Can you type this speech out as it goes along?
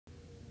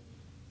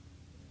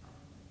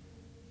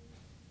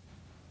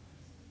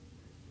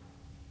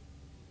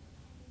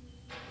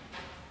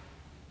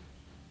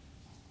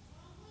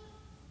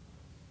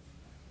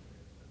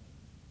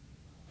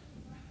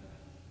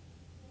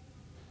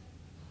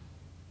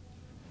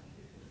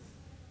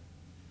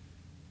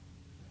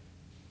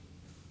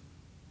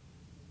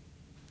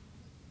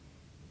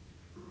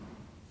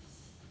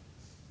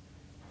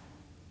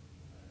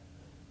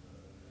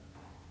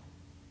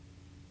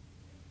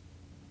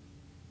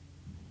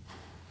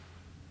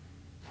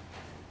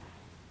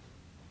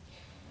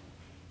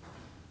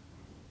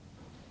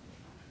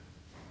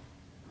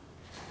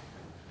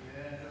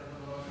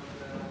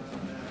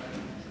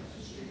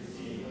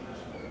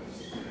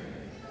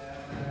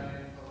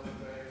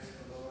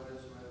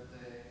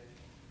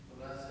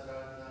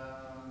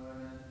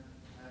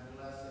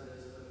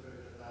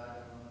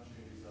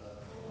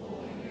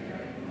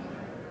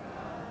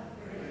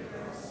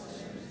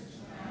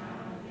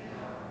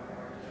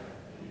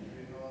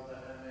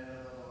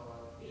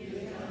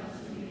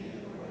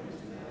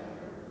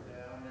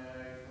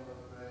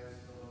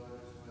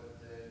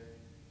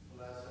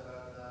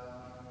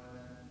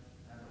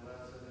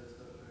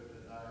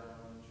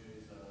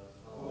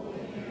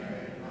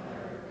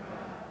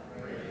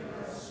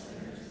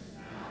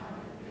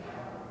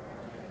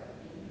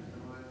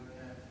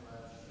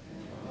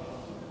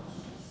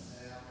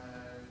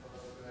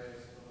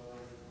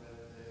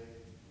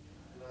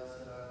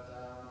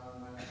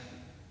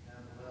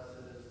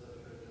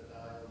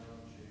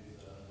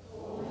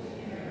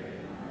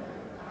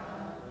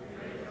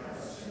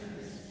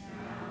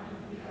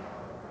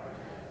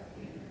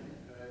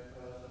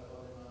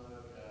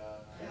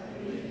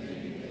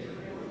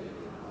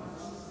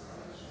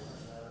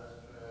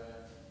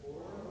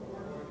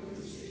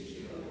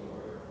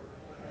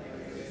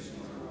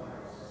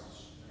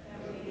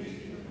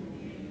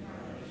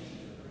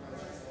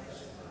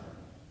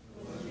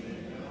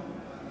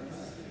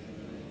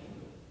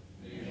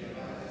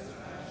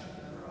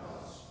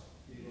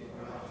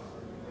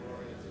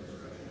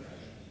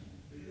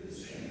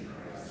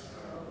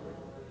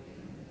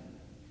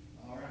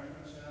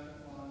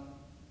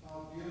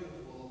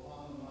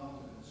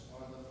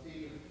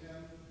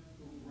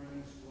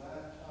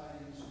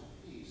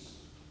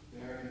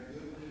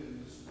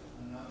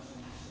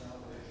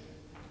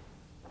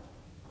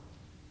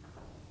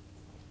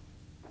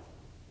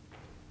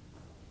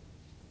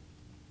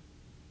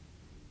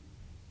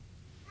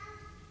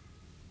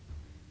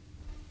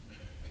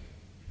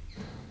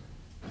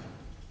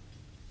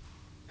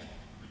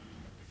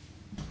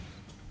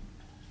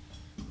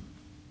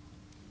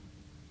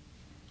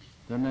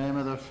In the name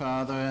of the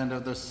Father, and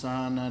of the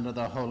Son, and of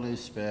the Holy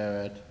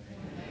Spirit.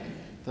 Amen.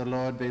 The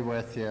Lord be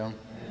with you. And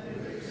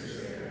with your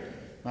spirit.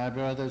 My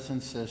brothers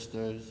and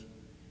sisters,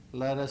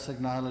 let us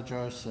acknowledge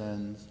our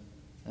sins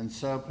and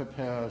so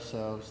prepare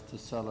ourselves to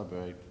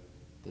celebrate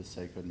the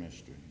sacred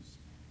mysteries.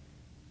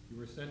 You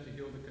were sent to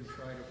heal the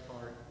contrite of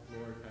heart.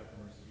 Lord, have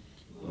mercy.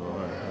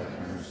 Lord,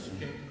 have mercy.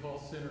 You came to call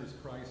sinners.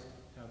 Christ,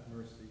 have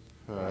mercy.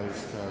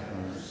 Christ, have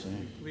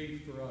mercy.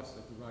 Plead for us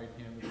at the right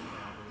hand of the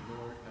Father.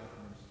 Lord, have mercy.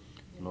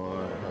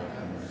 Lord,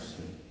 have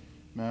mercy.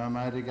 May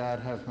Almighty God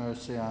have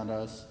mercy on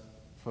us,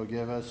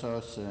 forgive us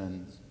our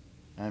sins,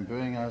 and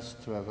bring us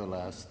to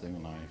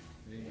everlasting life.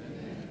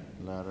 Amen.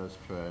 Let us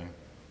pray.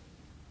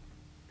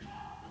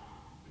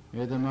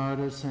 May the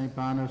martyr St.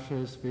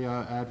 Boniface be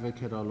our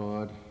advocate, O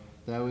Lord,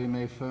 that we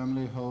may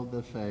firmly hold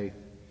the faith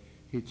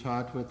he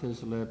taught with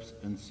his lips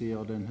and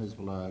sealed in his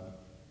blood,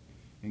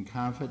 and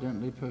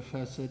confidently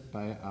profess it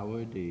by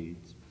our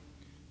deeds.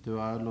 Through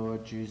our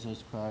Lord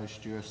Jesus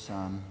Christ, your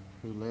Son,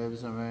 who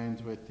lives and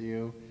reigns with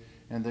you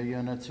in the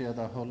unity of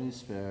the Holy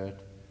Spirit,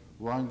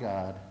 one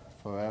God,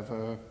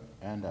 forever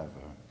and ever.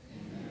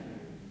 Amen.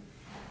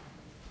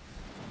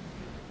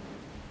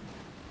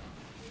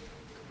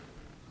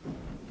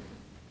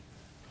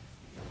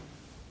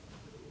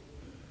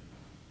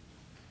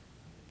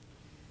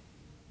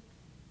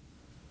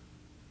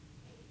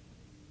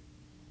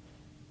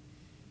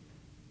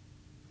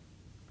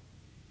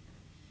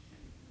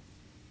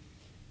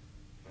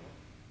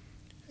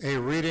 A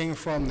reading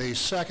from the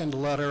second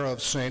letter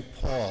of St.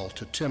 Paul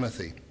to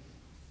Timothy.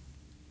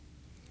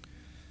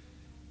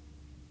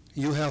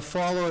 You have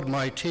followed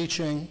my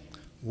teaching,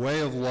 way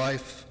of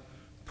life,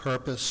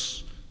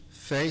 purpose,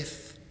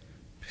 faith,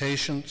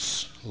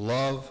 patience,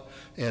 love,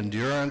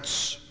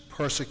 endurance,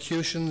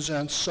 persecutions,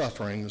 and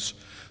sufferings,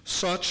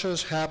 such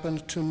as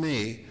happened to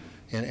me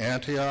in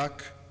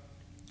Antioch,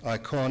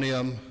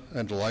 Iconium,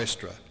 and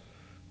Lystra,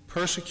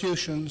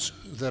 persecutions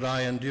that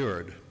I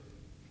endured.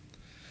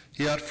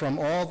 Yet from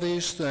all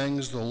these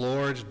things the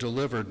Lord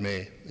delivered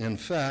me. In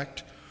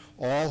fact,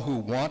 all who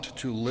want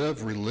to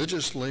live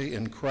religiously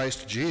in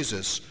Christ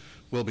Jesus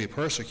will be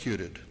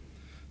persecuted.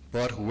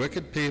 But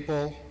wicked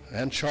people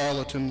and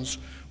charlatans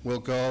will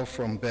go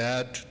from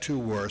bad to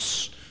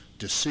worse,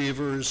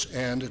 deceivers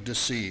and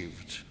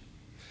deceived.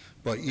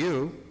 But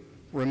you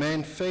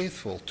remain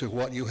faithful to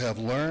what you have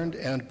learned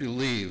and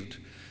believed,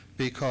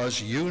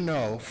 because you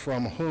know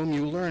from whom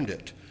you learned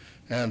it,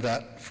 and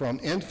that from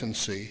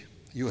infancy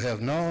you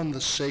have known the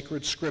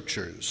sacred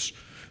scriptures,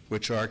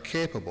 which are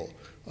capable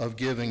of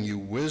giving you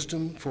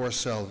wisdom for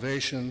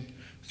salvation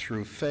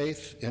through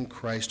faith in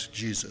Christ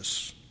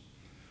Jesus.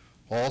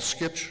 All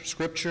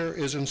scripture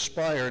is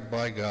inspired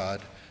by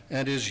God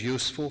and is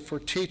useful for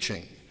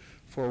teaching,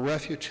 for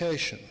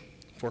refutation,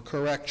 for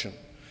correction,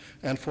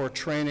 and for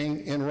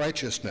training in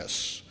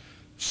righteousness,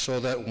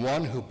 so that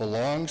one who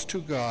belongs to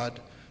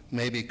God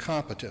may be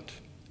competent,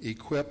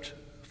 equipped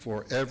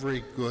for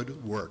every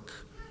good work.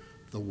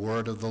 The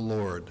word of the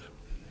Lord.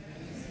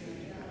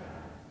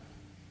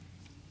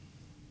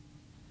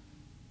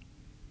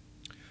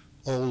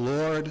 O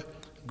Lord,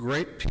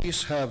 great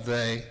peace have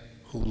they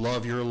who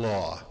love your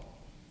law.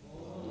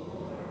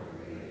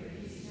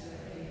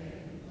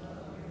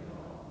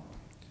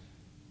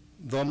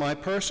 Though my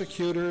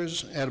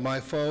persecutors and my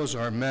foes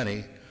are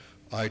many,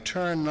 I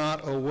turn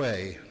not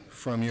away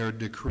from your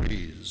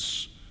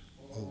decrees,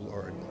 O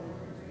Lord.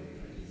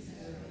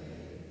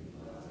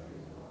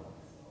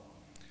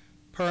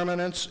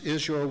 Permanence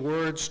is your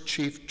word's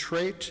chief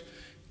trait.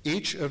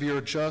 Each of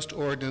your just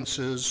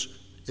ordinances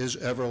is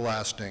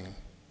everlasting.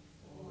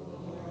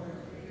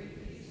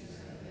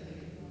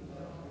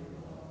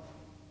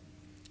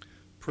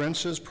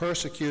 Princes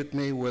persecute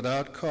me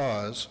without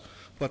cause,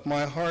 but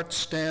my heart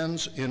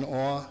stands in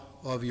awe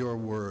of your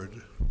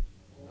word.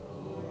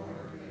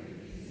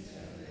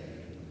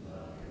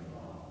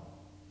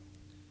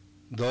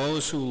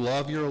 Those who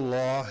love your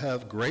law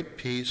have great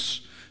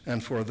peace,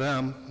 and for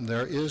them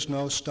there is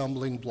no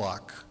stumbling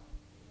block.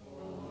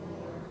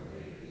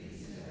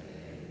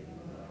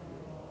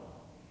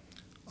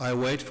 I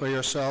wait for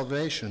your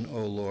salvation,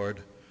 O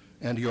Lord,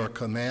 and your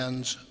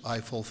commands I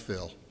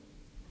fulfill.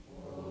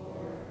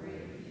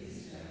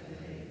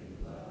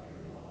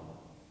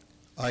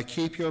 I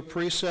keep your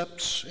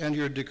precepts and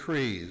your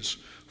decrees,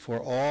 for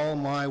all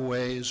my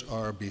ways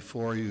are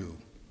before you.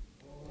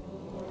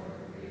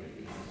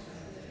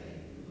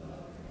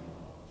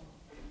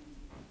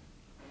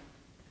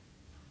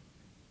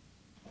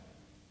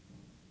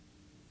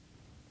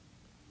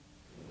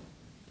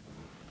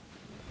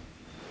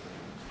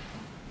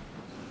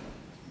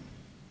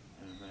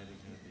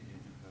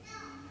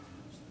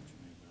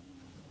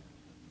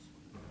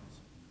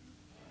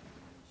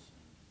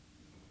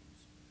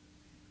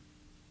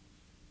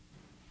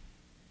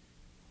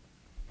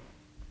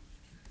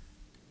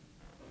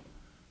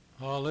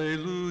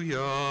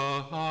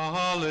 Hallelujah,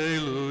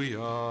 hallelujah,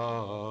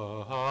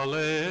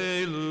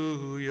 hallelujah,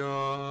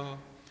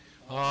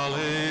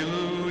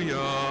 hallelujah,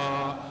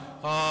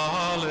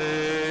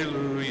 hallelujah,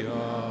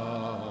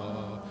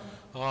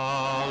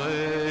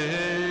 hallelujah.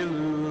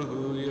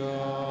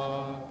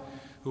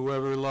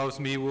 loves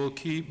me will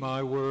keep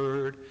my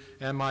word,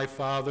 and my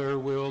Father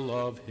will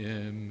love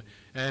him,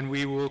 and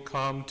we will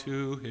come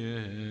to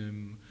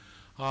him.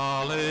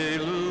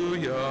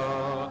 Alleluia,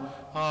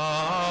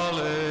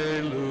 alleluia,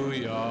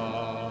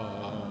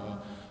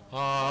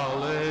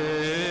 alleluia.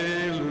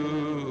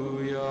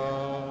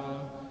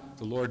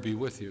 The Lord be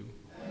with you.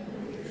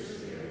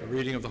 A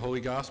reading of the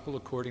Holy Gospel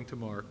according to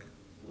Mark.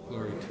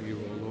 Glory to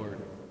you, O Lord.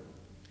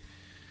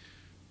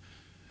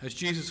 As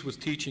Jesus was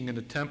teaching in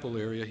the temple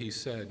area, he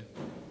said,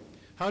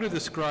 "How do the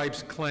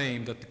scribes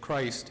claim that the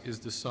Christ is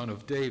the son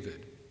of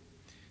David?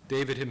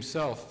 David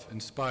himself,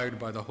 inspired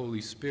by the Holy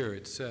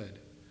Spirit, said,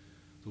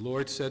 'The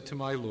Lord said to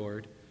my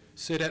Lord,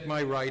 sit at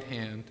my right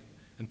hand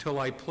until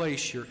I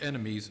place your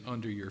enemies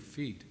under your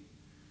feet.'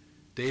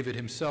 David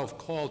himself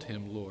called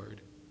him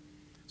Lord.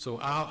 So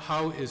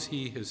how is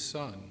he his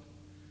son?"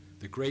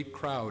 The great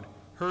crowd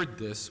heard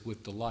this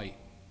with delight."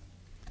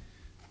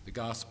 The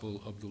Gospel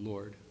of the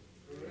Lord.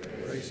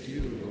 Praise to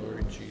you,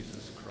 Lord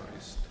Jesus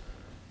Christ.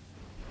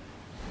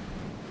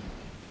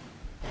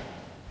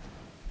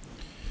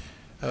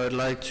 I would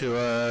like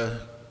to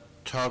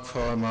talk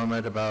for a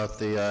moment about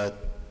the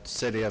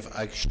city of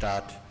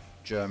Eichstätt,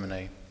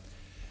 Germany.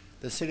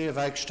 The city of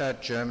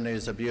Eichstätt, Germany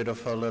is a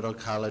beautiful little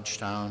college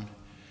town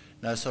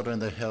nestled in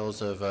the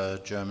hills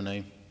of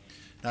Germany.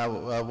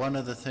 Now, one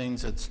of the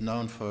things it's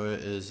known for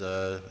is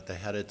they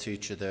had a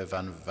teacher there,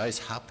 von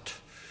Weishaupt,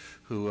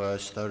 who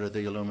started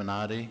the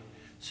Illuminati.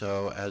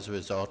 So as a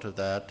result of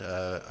that,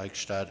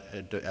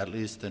 Eichstätt, at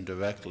least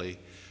indirectly,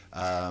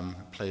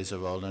 plays a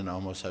role in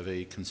almost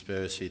every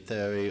conspiracy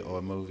theory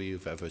or movie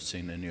you've ever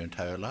seen in your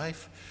entire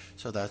life.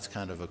 So that's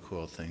kind of a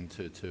cool thing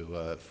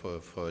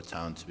for a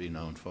town to be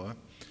known for.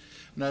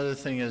 Another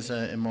thing is,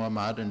 in more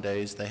modern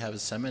days, they have a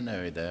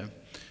seminary there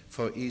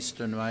for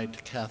Eastern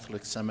Rite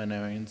Catholic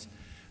seminarians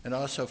and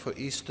also for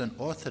Eastern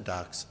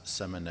Orthodox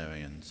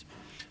seminarians.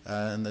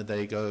 And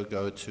they go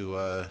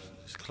to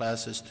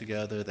classes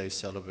together, they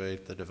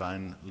celebrate the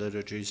divine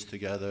liturgies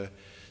together,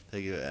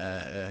 they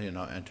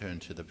enter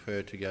into the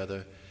prayer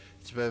together.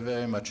 It's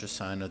very much a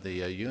sign of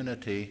the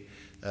unity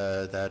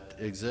that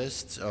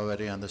exists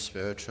already on the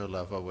spiritual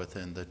level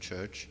within the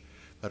church,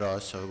 but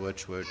also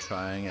which we're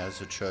trying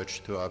as a church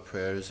through our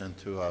prayers and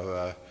through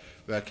our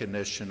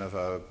recognition of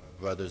our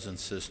brothers and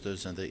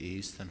sisters in the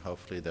East, and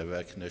hopefully the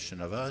recognition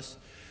of us,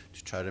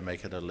 to try to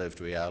make it a lived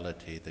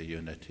reality, the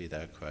unity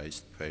that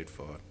Christ prayed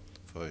for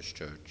his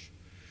church.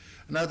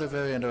 Another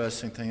very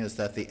interesting thing is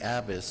that the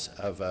abbess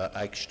of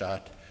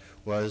Eichstätt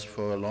was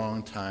for a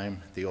long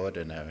time the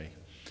ordinary.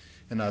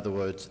 In other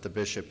words, the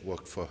bishop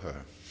worked for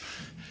her.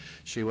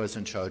 She was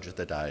in charge of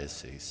the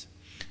diocese.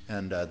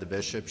 And the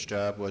bishop's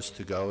job was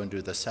to go and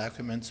do the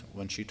sacraments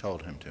when she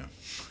told him to.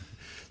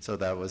 So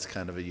that was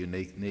kind of a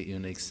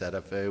unique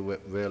setup. Very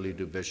rarely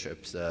do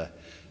bishops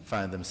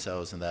find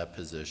themselves in that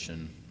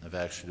position of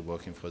actually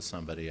working for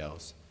somebody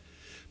else.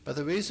 But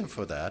the reason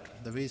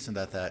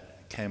that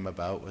came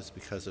about was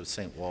because of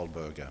St.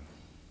 Walburga,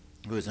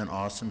 who is an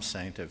awesome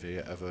saint if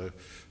you ever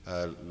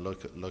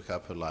look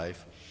up her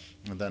life.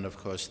 And then, of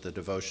course, the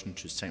devotion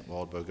to St.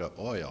 Walburga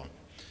oil.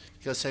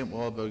 Because St.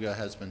 Walburga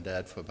has been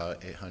dead for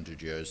about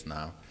 800 years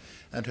now,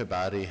 and her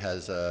body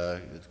has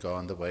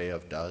gone the way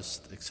of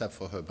dust, except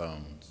for her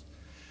bones.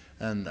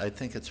 And I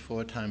think it's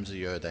 4 times a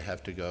year they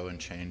have to go and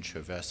change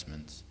her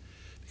vestments,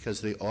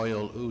 because the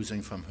oil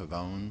oozing from her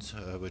bones,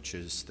 which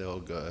is still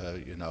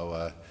going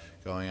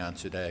on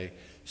today,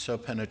 so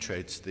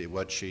penetrates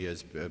what she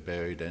is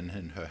buried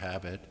in her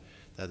habit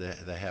that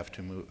they have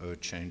to move or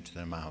change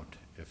them out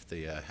if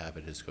the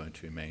habit is going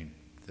to remain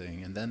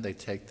thing. And then they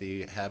take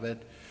the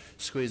habit,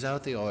 squeeze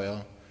out the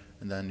oil,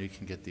 and then you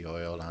can get the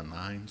oil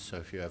online. So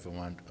if you ever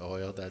want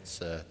oil that's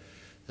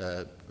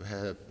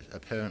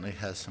apparently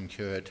has some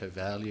curative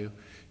value,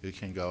 you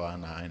can go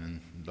online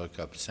and look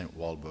up St.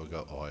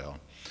 Walburga oil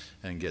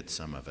and get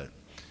some of it.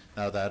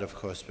 Now that, of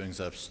course, brings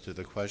us to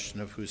the question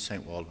of who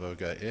St.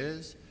 Walburga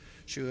is.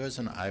 She was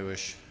an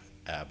Irish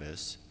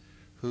abbess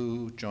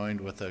who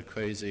joined with a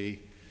crazy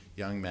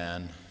young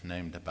man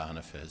named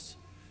Boniface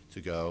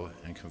to go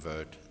and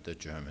convert the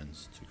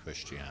Germans to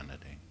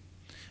Christianity.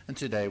 And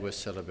today we're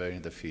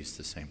celebrating the feast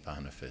of St.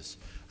 Boniface.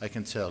 I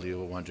can tell you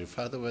were wondering,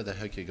 Father, where the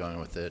heck are you going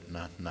with it?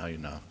 Now you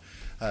know.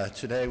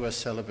 Today we're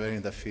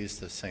celebrating the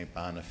feast of St.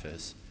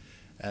 Boniface.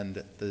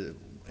 And the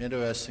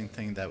interesting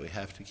thing that we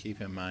have to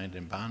keep in mind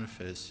in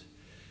Boniface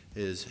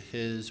is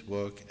his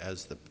work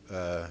as the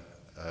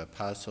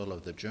apostle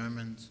of the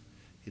Germans.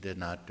 He did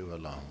not do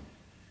alone.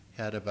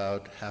 He had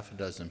about 6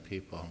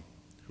 people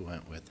who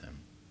went with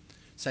him.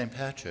 St.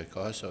 Patrick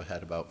also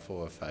had about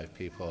 4 or 5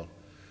 people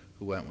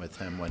who went with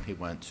him when he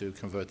went to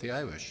convert the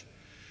Irish.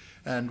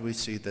 And we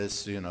see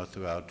this,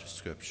 throughout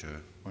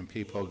Scripture, when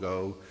people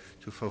go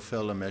to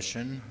fulfill a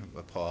mission,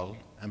 Paul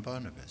and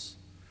Barnabas.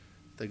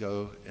 They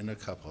go in a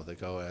couple, they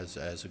go as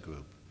a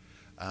group.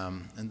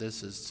 And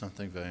this is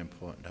something very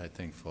important, I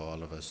think, for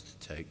all of us to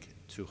take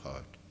to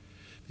heart.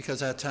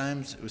 Because at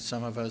times,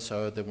 some of us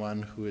are the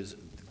one who is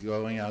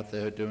going out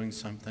there doing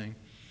something,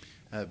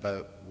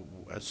 but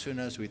as soon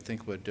as we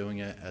think we're doing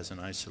it as an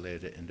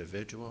isolated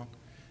individual,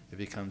 it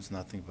becomes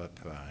nothing but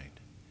pride.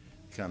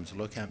 It becomes,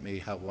 look at me,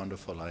 how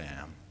wonderful I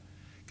am.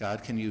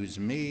 God can use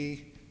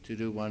me to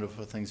do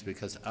wonderful things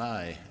because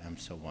I am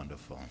so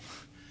wonderful.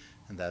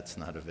 And that's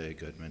not a very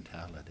good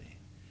mentality.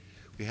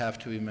 We have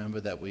to remember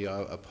that we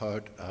are a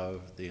part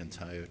of the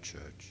entire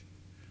church.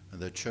 And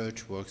the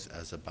church works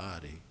as a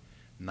body,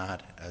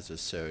 not as a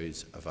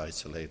series of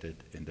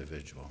isolated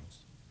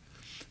individuals.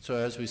 So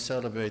as we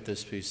celebrate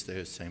this feast day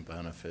of St.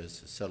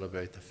 Boniface,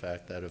 celebrate the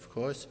fact that, of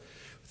course,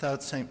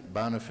 without St.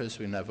 Boniface,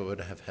 we never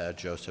would have had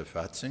Joseph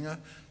Ratzinger.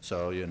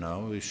 So,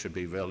 we should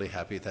be really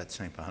happy that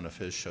St.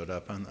 Boniface showed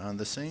up on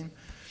the scene.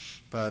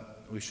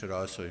 But we should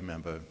also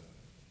remember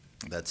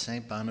that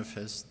St.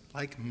 Boniface,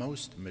 like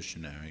most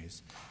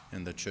missionaries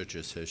in the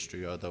church's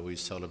history, although we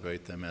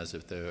celebrate them as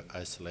if they're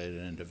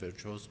isolated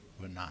individuals,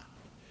 were not.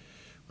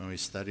 When we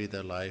study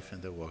their life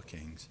and their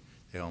workings,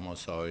 they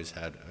almost always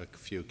had a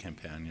few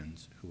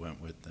companions who went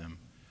with them,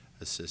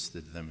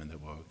 assisted them in their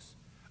works,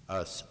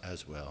 us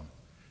as well.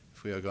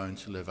 If we are going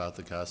to live out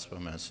the gospel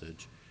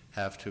message,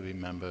 have to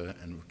remember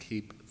and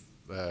keep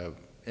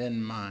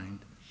in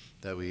mind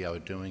that we are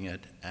doing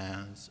it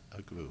as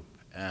a group,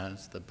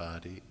 as the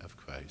body of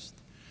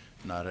Christ,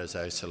 not as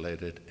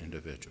isolated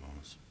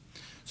individuals.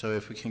 So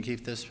if we can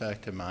keep this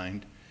fact in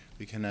mind,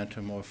 we can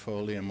enter more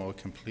fully and more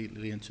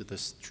completely into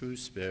the true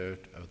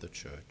spirit of the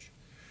church.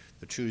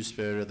 The true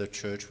spirit of the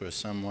church, where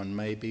someone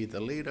may be the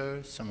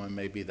leader, someone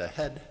may be the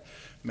head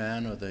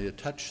man or the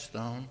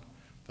touchstone,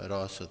 but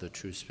also the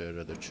true spirit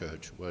of the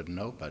church, where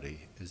nobody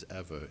is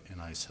ever in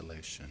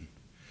isolation,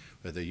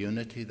 where the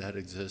unity that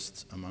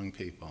exists among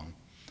people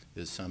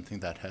is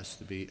something that has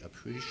to be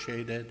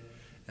appreciated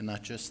and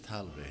not just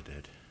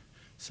tolerated,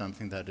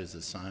 something that is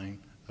a sign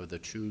of the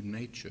true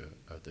nature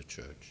of the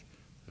church,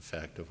 the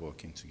fact of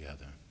working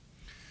together.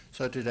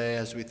 So today,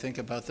 as we think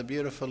about the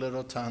beautiful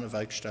little town of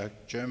Eichstätt,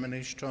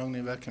 Germany, strongly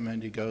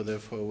recommend you go there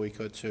for a week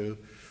or two,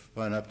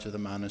 run up to the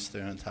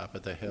monastery on top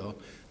of the hill.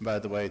 And by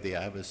the way, the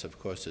abbess, of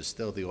course, is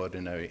still the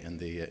ordinary in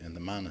the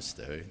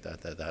monastery.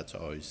 That's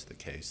always the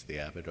case. The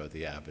abbot or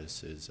the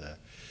abbess is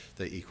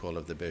the equal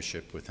of the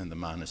bishop within the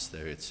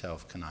monastery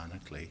itself,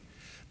 canonically.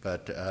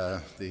 But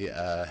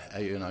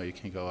you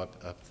can go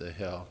up the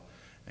hill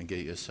and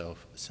get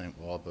yourself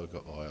St.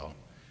 Walburga oil.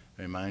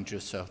 Remind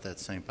yourself that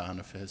St.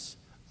 Boniface,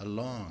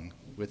 along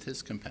with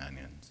his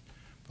companions,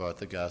 brought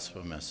the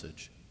gospel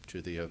message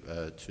to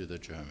the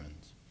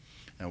Germans.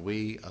 And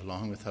we,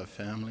 along with our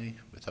family,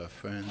 with our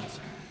friends,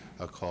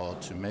 are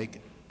called to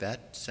make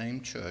that same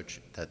church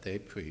that they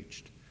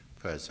preached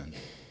present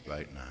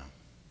right now.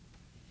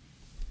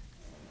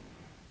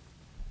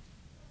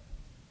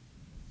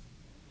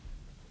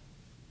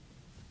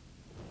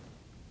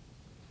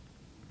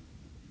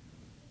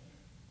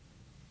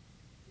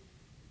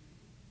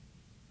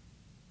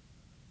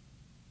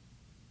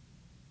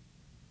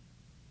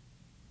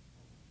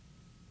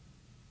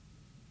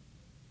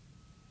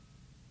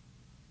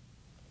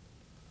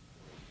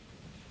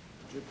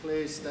 Would you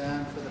please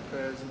stand for the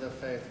prayers of the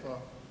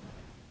faithful?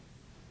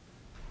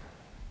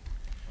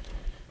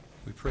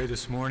 We pray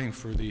this morning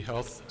for the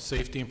health,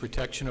 safety, and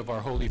protection of our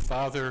Holy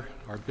Father,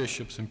 our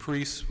bishops and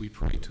priests. We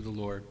pray to the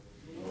Lord.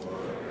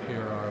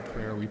 Hear our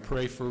prayer. We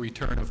pray for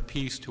return of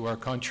peace to our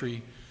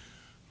country,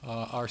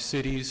 our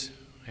cities,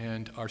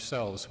 and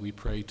ourselves. We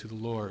pray to the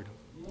Lord.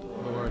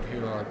 Lord,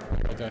 hear our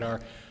prayer,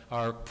 that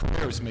our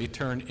prayers may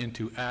turn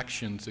into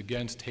actions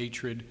against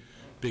hatred,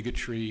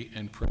 bigotry,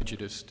 and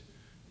prejudice.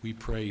 We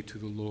pray to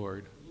the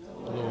Lord.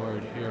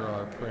 Lord, hear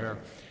our prayer.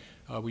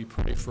 We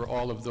pray for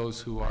all of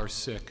those who are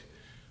sick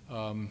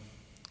and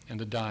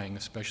the dying,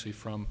 especially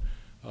from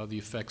the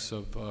effects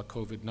of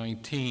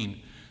COVID-19,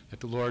 that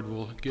the Lord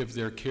will give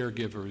their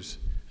caregivers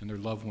and their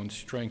loved ones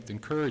strength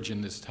and courage in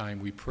this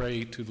time. We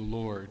pray to the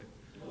Lord.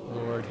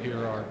 Lord,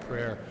 hear our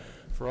prayer.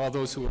 For all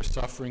those who are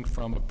suffering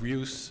from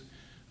abuse,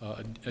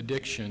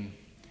 addiction,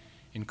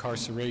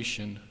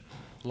 incarceration,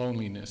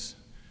 loneliness,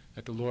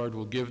 that the Lord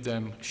will give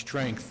them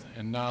strength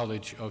and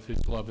knowledge of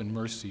his love and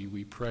mercy.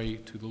 We pray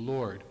to the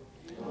Lord.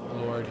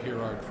 Lord, hear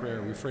our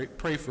prayer. We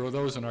pray for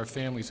those in our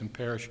families and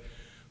parish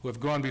who have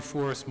gone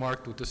before us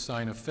marked with the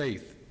sign of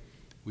faith.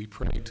 We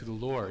pray to the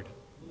Lord.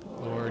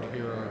 Lord,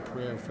 hear our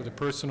prayer. For the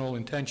personal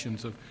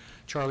intentions of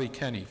Charlie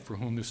Kenny, for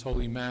whom this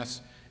Holy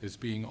Mass is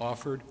being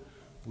offered,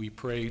 we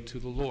pray to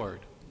the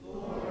Lord.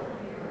 Lord,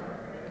 hear our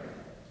prayer.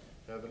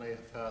 Heavenly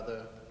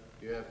Father,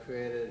 you have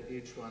created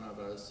each one of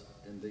us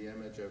in the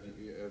image of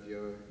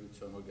your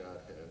eternal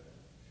Godhead,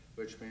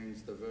 which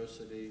means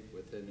diversity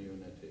within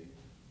unity.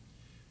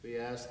 We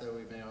ask that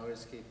we may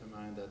always keep in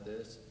mind that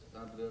this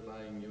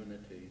underlying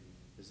unity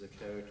is a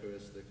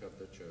characteristic of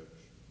the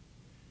church.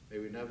 May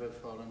we never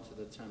fall into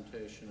the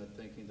temptation of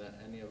thinking that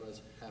any of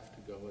us have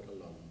to go it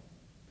alone,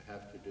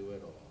 have to do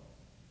it all.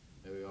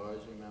 May we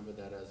always remember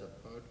that as a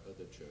part of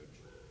the church,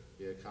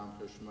 we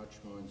accomplish much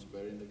more in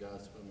spreading the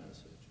gospel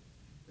message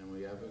than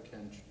we ever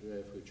can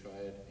if we try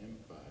it in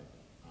pride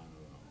on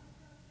our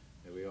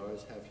own. May we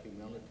always have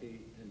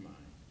humility in mind.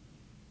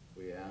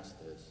 We ask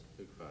this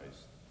through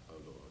Christ our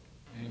Lord.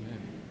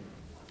 Amen.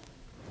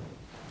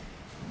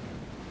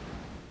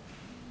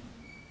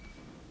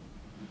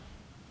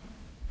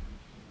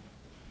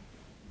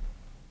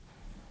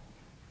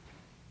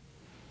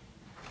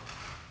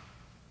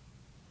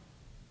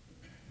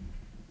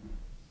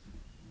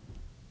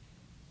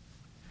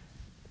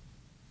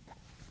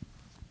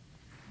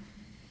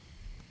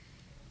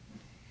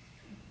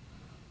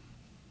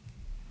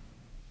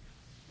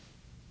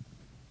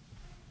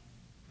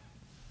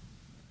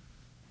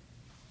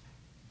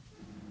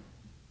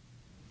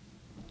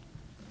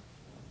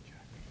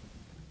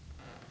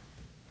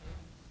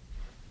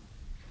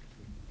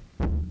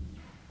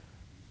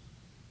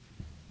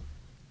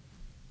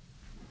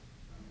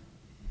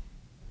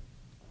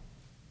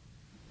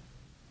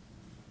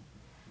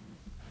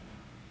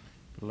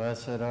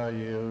 Blessed are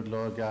you,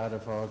 Lord God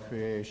of all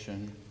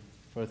creation,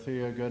 for through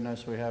your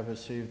goodness we have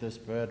received this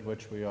bread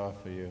which we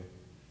offer you,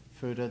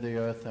 fruit of the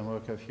earth and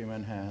work of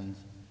human hands.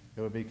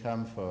 It will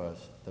become for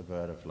us the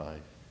bread of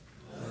life.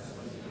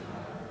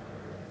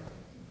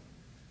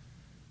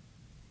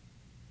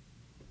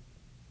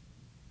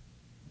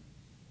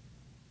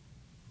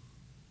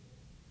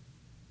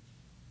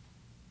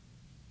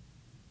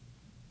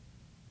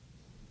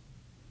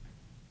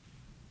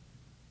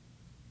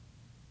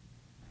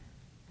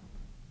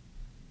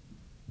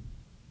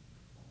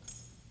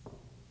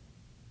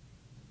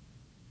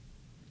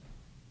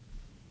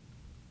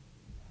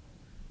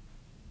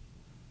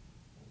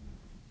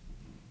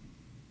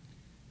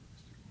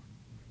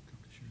 Come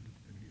to share in the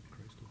divinity of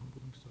Christ, who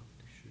humbled himself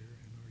to share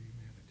in our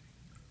humanity.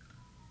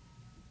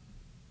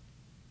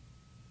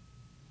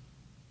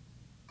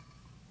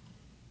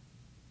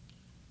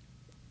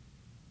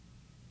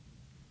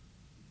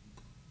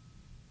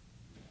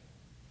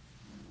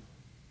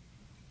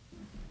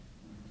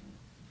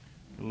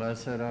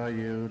 Blessed are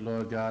you,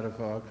 Lord God of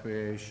all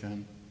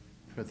creation,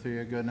 for through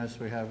your goodness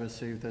we have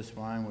received this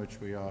wine which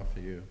we offer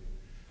you,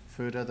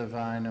 fruit of the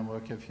vine and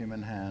work of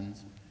human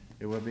hands.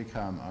 It will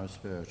become our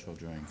spiritual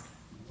drink.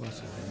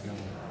 Blessed be God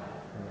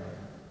forever.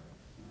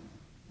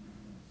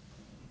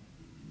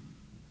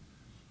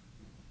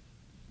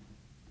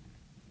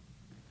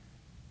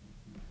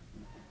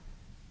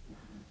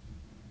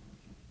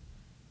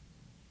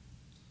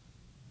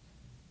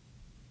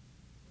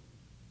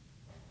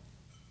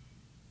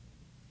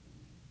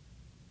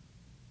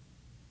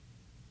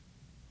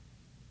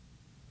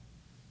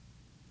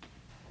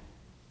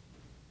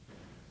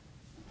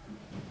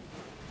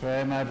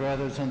 Pray, my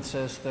brothers and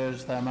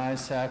sisters, that my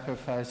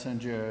sacrifice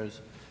and yours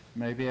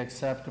may be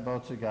acceptable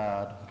to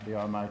God, the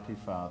Almighty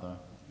Father.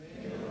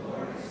 May the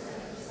Lord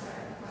accept the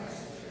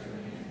sacrifice at your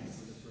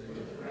hands, for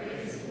the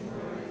praise and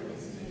glory of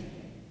his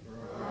name,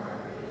 for our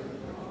good and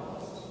for all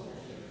his holy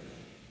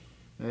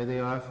church. May the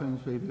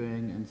offerings we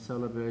bring in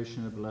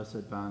celebration of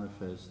Blessed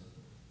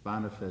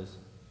Boniface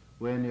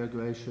win your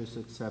gracious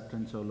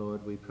acceptance, O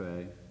Lord, we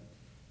pray,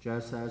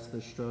 just as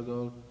the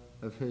struggle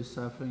of his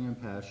suffering and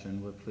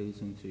passion were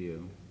pleasing to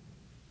you.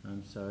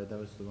 I'm sorry, that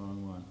was the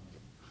wrong one.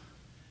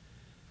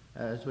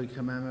 As we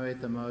commemorate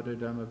the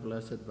martyrdom of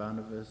Blessed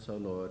Boniface, O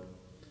Lord,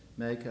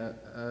 we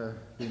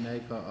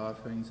make our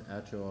offerings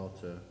at your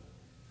altar,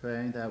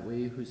 praying that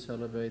we who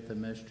celebrate the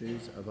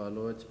mysteries of our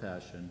Lord's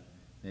passion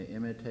may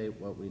imitate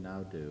what we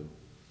now do,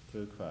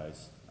 through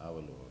Christ our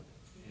Lord.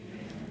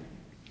 Amen.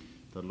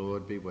 The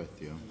Lord be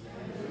with you.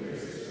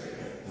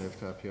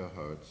 Lift up your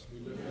hearts.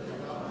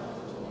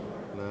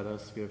 Let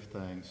us give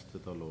thanks to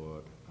the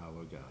Lord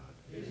our God.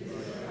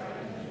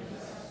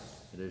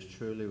 It is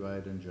truly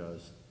right and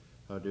just,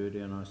 our duty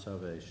and our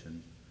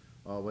salvation,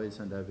 always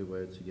and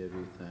everywhere to give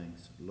you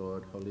thanks,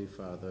 Lord, Holy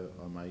Father,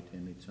 Almighty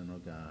and eternal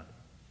God.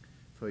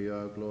 For you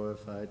are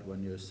glorified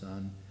when your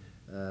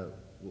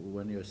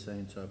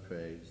saints are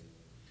praised.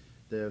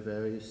 Their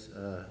very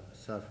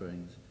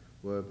sufferings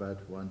were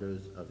but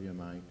wonders of your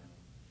might.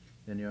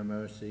 In your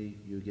mercy,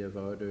 you give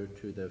ardor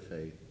to their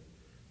faith.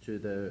 To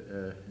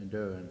their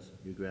endurance,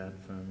 you grant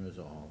firm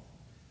resolve.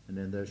 And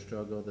in their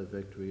struggle, the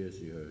victory is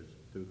yours,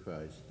 through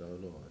Christ our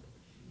Lord.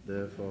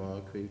 Therefore,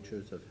 all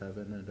creatures of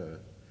heaven and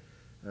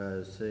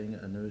earth sing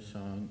a new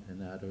song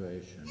in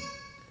adoration.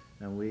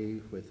 And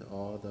we, with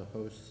all the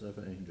hosts of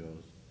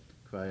angels,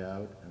 cry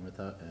out, and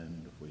without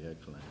end we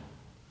acclaim.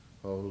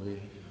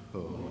 Holy,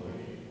 holy,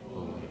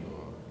 holy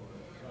Lord,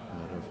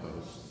 God of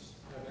hosts,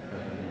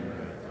 heaven and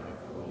earth are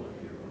full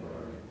of your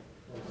glory.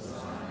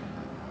 Hosanna in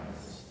the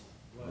highest.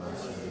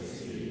 Blessed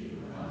is he who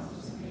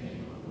comes in the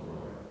name of the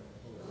Lord.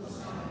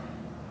 Hosanna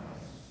in the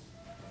highest.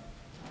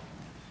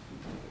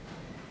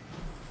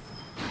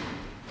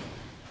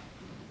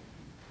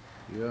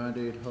 You are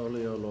indeed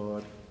holy, O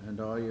Lord, and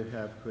all you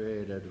have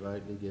created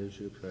rightly gives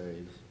you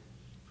praise.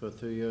 For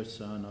through your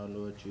Son, our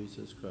Lord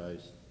Jesus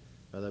Christ,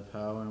 by the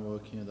power and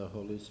working of the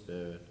Holy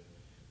Spirit,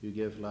 you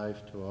give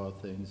life to all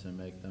things and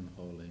make them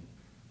holy.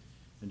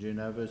 And you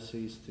never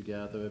cease to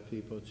gather a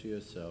people to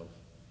yourself,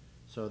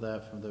 so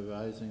that from the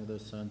rising of the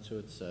sun to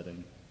its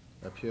setting,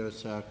 a pure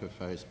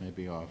sacrifice may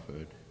be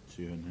offered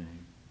to your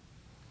name.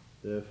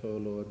 Therefore,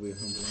 Lord, we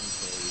humbly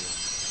implore you,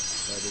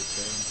 by the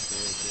same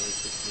Spirit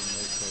graciously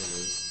make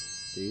holy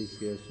these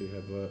gifts we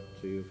have brought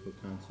to you for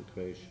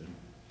consecration,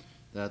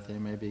 that they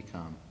may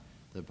become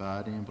the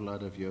body and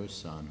blood of your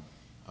Son,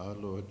 our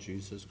Lord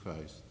Jesus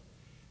Christ,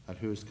 at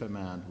whose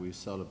command we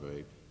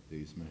celebrate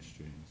these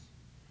mysteries.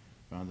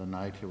 For on the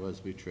night he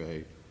was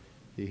betrayed,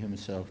 he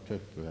himself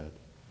took bread,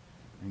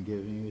 and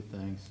giving you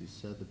thanks, he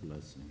said the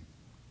blessing,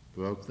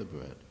 broke the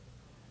bread,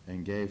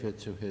 and gave it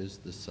to his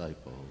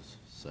disciples,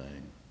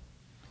 saying,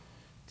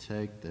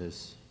 "Take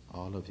this,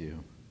 all of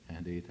you,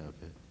 and eat of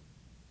it.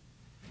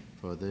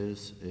 For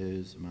this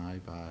is my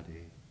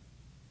body,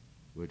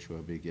 which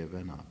will be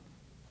given up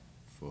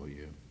for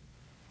you."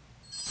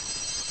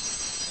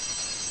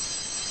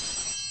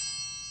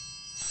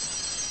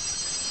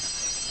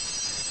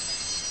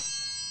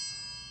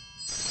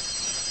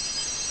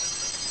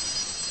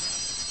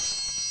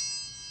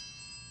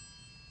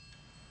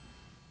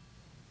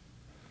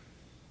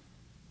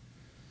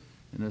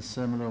 In a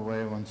similar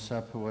way, when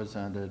supper was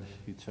ended,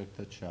 he took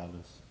the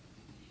chalice,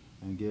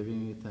 and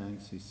giving you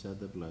thanks, he said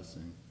the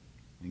blessing,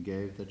 and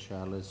gave the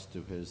chalice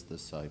to his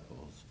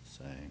disciples,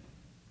 saying,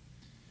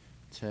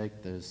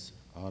 "Take this,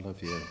 all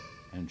of you,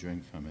 and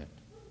drink from it.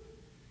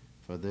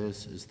 For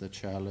this is the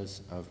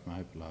chalice of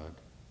my blood,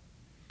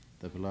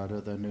 the blood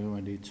of the new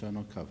and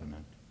eternal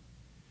covenant,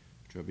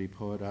 which will be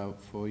poured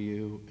out for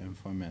you and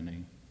for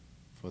many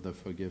for the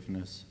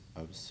forgiveness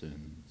of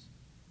sins.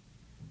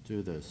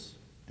 Do this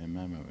in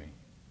memory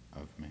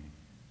of me."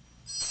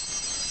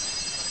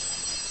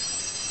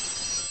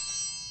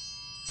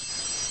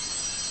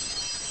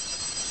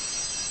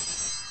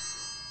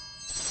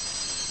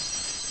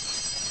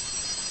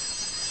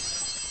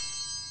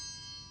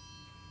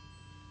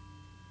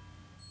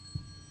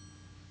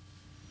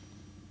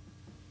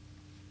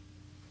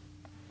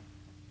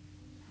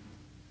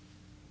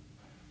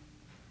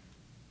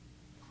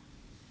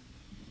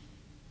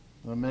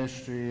 The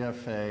mystery of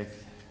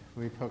faith,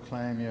 we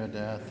proclaim your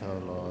death, O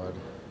Lord,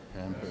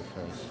 and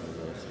profess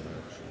your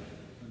resurrection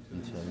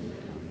until you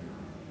come.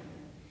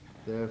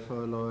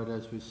 Therefore, Lord,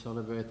 as we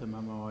celebrate the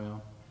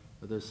memorial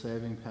of the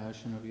saving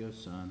passion of your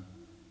Son,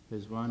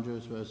 his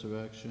wondrous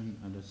resurrection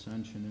and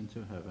ascension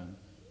into heaven,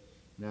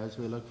 and as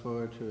we look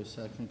forward to his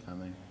second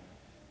coming,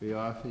 we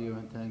offer you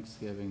in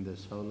thanksgiving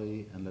this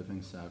holy and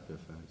living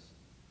sacrifice.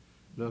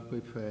 Look,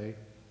 we pray,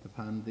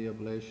 upon the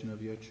oblation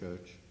of your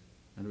church,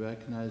 and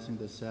recognizing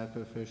the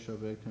sacrificial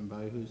victim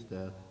by whose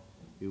death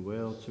you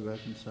will to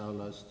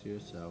reconcile us to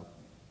yourself,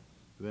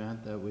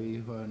 grant that we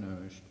who are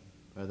nourished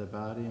by the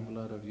body and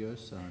blood of your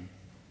Son,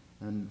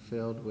 and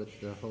filled with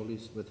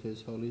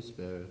his Holy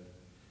Spirit,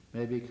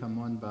 may become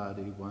one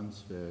body, one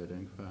spirit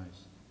in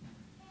Christ.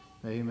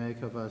 May he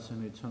make of us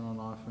an eternal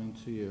offering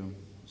to you,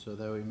 so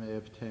that we may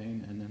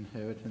obtain an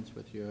inheritance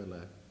with your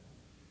elect,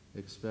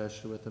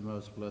 especially with the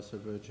most blessed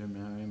Virgin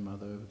Mary,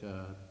 Mother of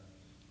God,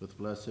 with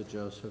blessed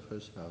Joseph, her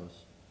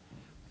spouse,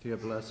 with your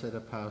blessed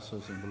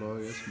apostles and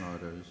glorious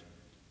martyrs,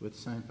 with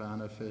Saint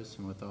Boniface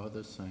and with all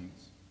the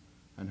saints,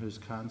 and whose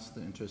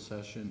constant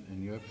intercession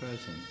in your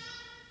presence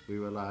we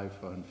rely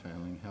for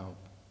unfailing help.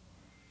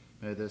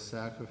 May this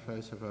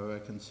sacrifice of our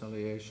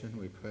reconciliation,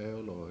 we pray, O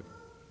Lord,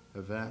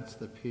 advance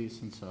the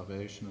peace and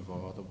salvation of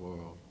all the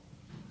world.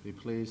 Be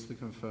pleased to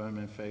confirm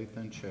in faith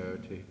and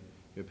charity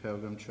your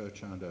pilgrim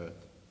church on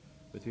earth,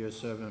 with your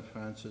servant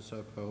Francis,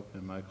 our Pope,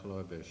 and Michael,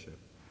 our Bishop,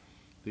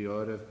 the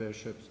order of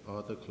bishops,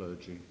 all the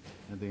clergy,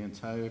 and the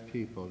entire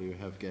people you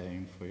have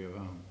gained for your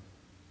own.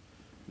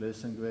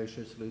 Listen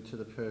graciously to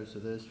the prayers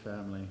of this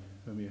family,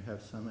 whom you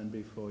have summoned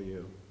before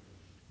you.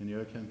 In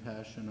your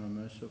compassion, O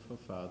merciful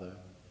Father,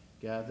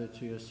 gather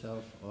to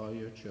yourself all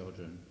your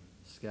children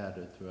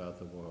scattered throughout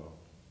the world.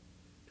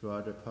 To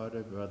our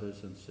departed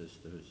brothers and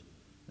sisters,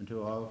 and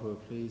to all who are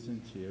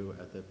pleasing to you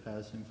at their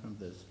passing from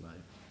this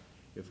life,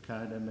 give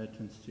kind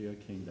admittance to your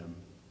kingdom.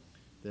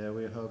 There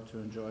we hope to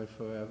enjoy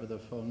forever the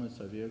fullness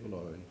of your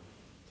glory,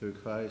 through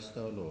Christ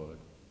our Lord,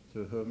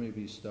 through whom you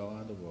bestow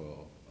on the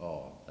world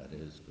all that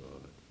is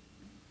good.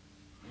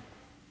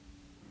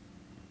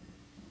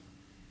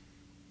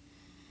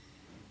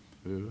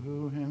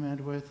 Through him and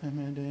with him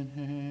and in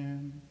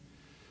him,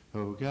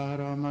 O God,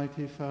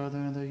 Almighty Father,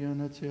 in the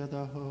unity of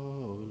the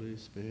Holy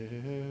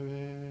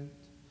Spirit,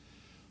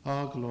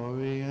 all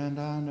glory and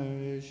honor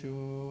is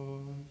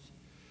yours,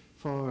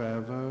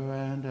 forever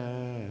and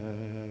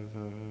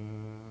ever.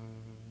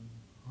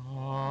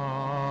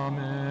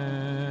 Amen.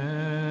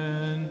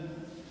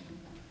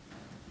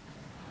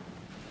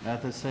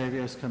 At the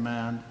Savior's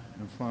command,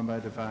 informed by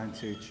divine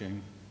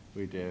teaching,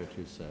 we dare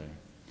to say,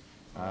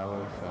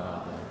 Our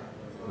Father,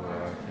 who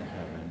art in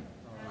heaven,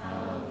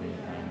 hallowed be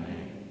thy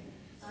name.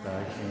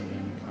 Thy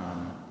kingdom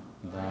come,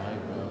 thy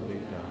will be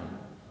done,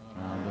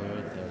 on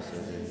earth as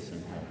it is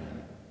in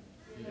heaven.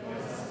 Give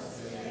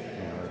us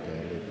today our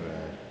daily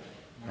bread,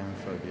 and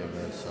forgive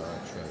us our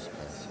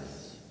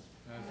trespasses,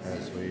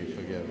 as we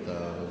forgive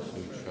those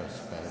who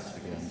trespass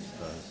against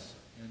us.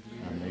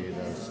 And lead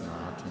us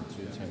not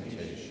into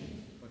temptation,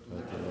 but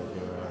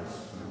deliver us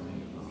from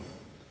evil.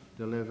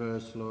 Deliver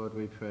us, Lord,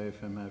 we pray,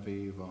 from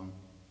every evil.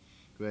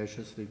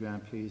 Graciously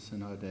grant peace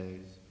in our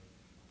days,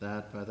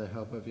 that by the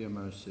help of your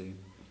mercy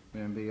we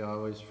may be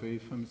always free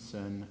from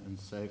sin and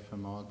safe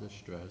from all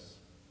distress,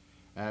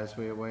 as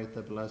we await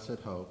the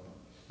blessed hope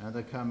and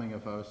the coming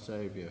of our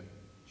Savior,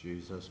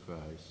 Jesus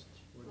Christ.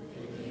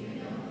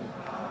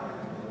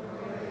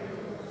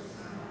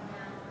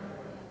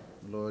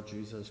 Lord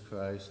Jesus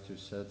Christ, who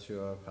said to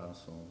your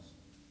apostles,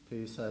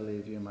 Peace I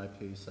leave you, my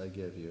peace I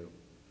give you.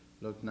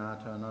 Look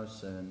not on our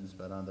sins,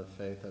 but on the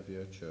faith of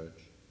your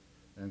church,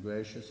 and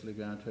graciously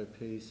grant her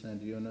peace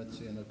and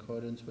unity in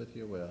accordance with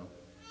your will,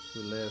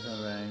 who live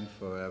and reign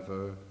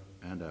forever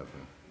and ever.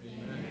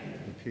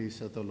 Amen. The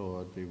peace of the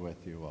Lord be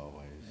with you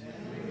always.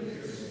 And with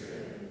your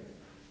spirit.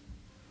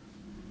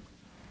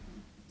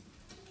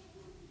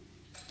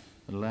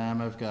 The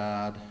Lamb of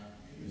God,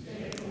 you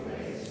take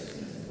away the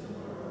sins of the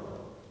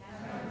world,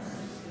 have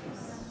mercy on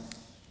us.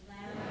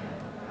 Lamb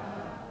of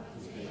God,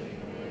 you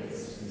take away the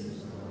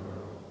sins of the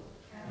world,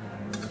 have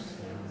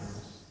mercy on us.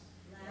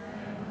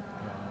 Lamb of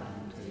God,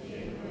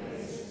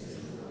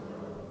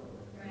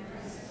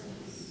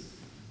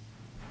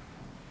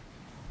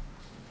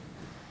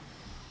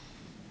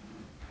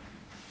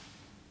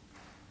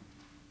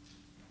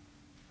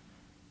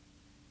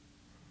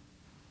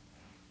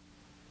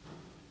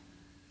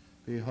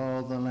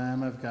 Behold the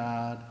Lamb of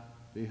God.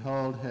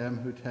 Behold him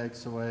who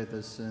takes away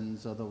the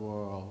sins of the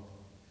world.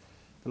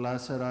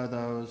 Blessed are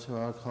those who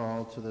are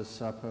called to the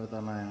supper of the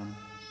Lamb.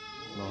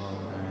 Lord,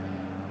 I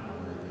am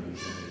not worthy that you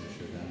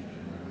should enter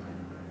my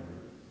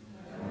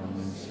home.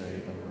 Only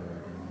say the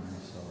word, and my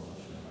soul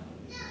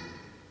shall be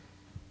saved.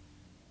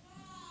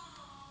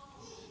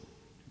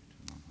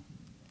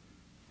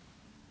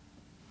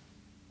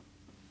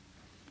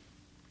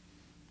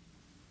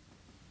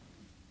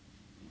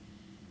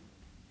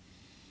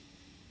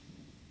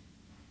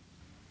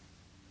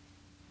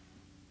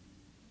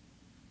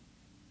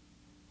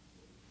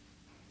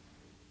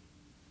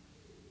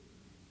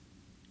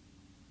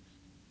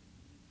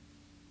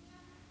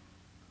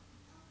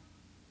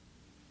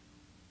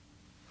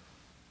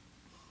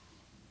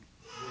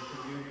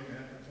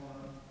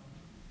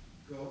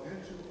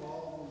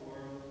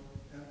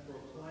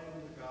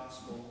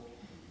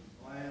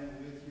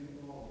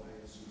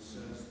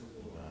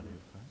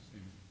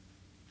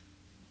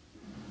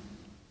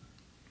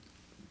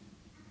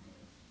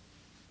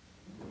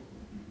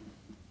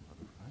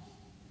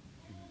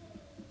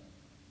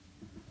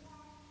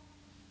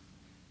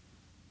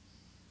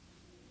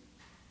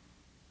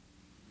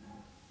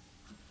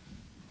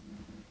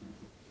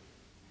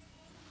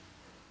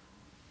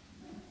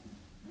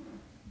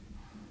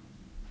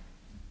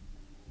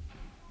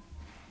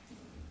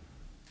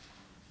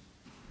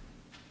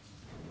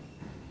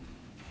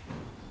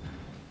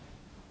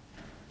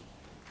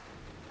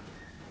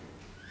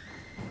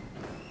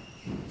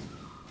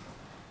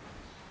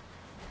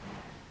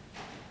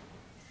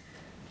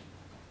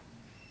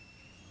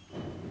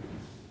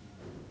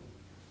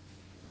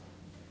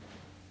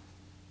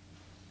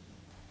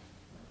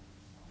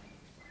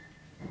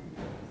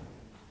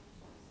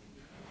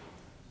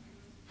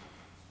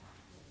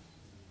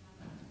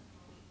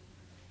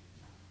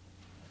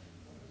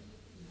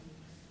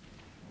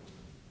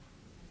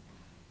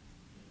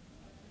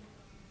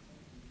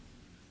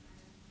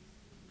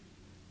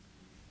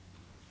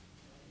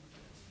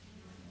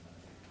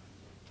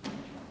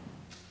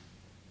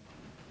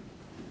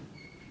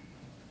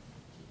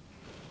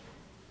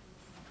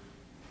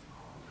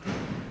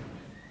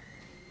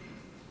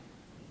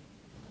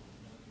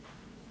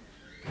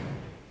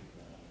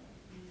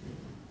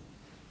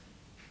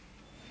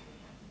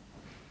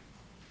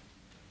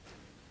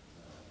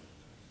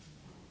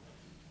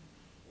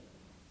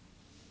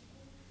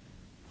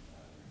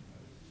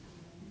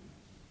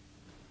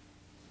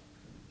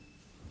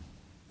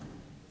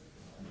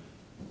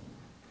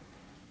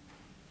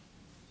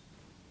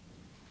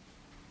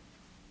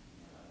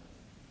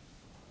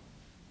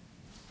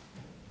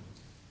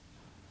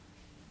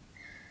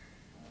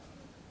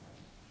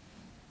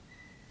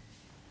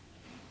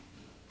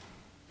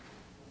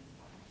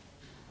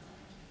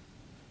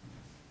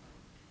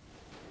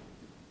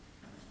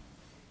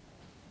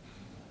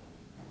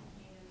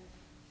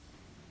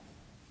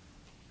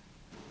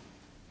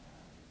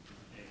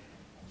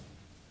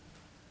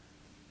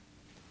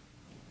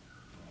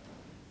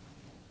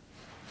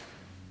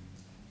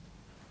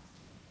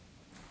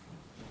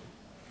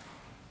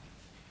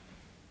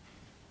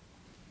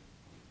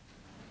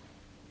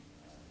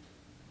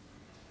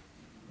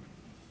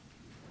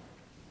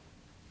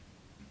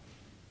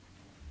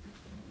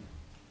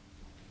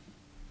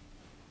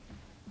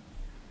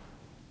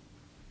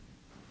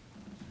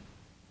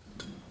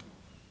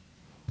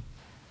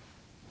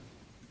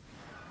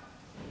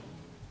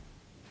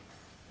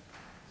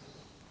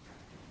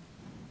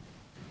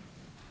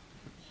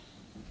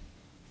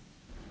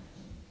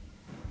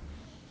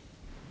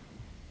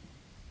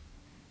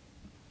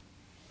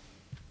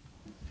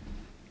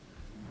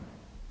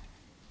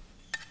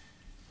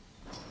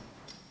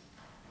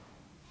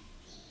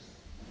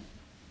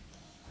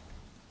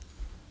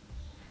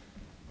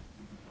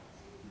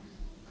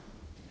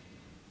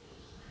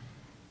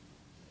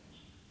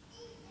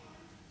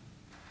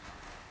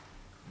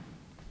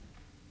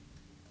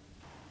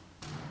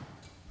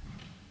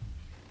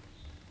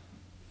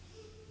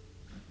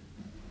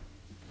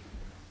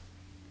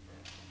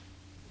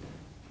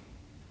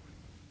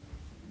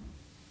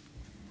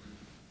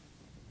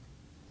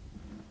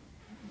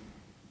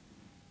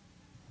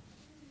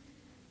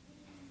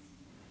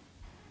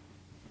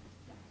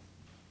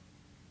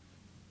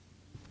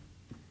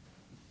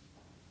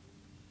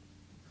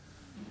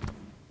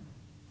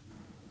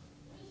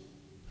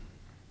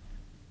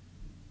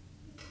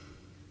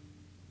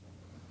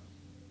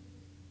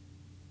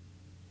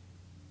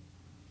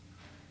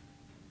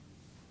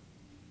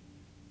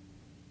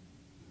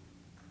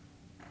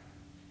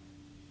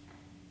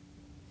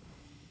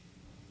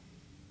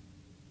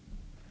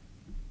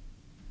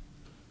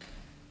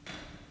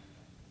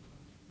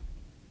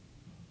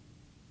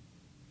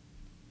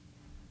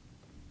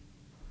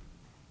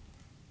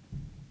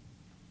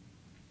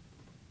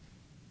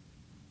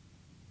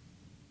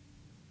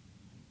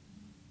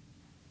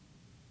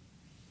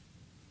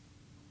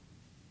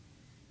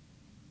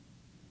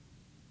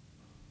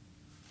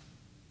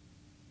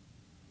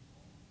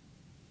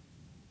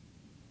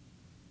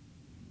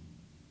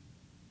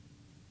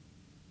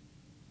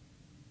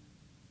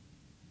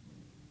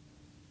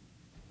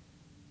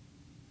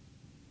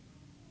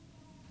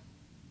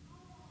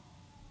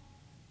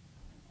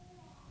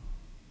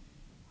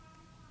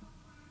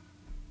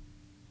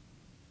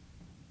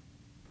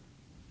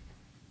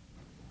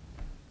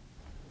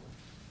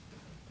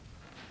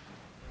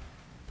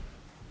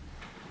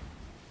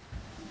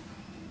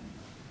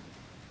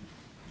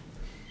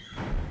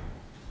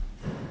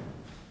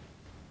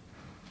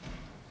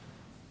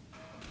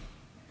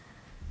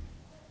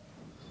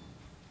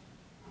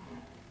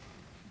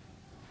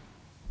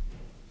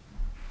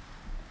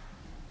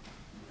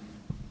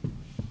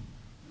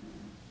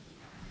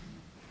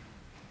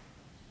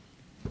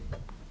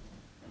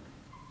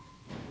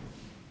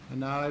 And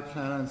now I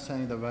plan on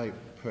saying the right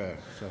prayer,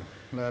 so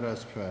let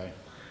us pray.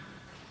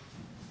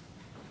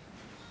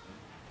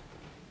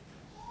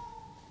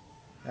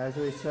 As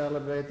we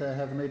celebrate the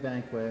heavenly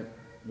banquet,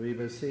 we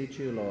beseech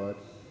you, Lord,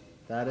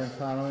 that in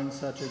following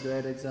such a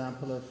great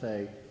example of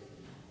faith,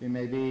 we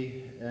may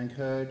be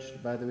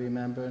encouraged by the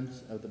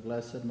remembrance of the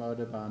blessed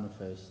martyr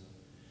Boniface,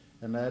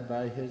 and led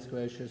by his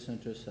gracious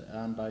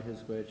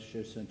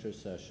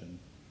intercession,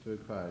 through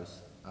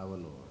Christ our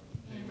Lord.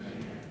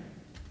 Amen.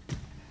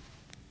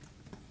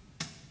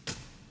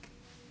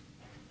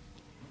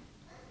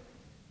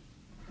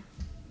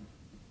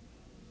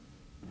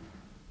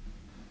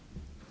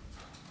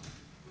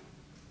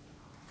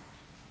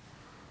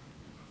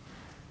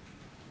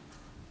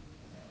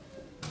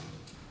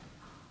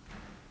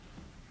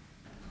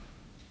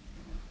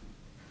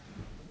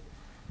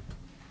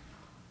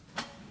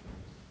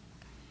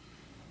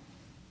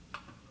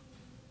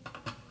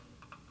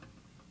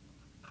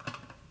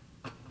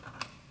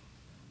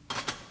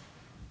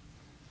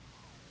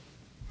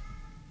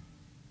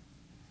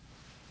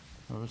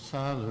 O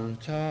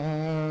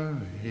salutaris,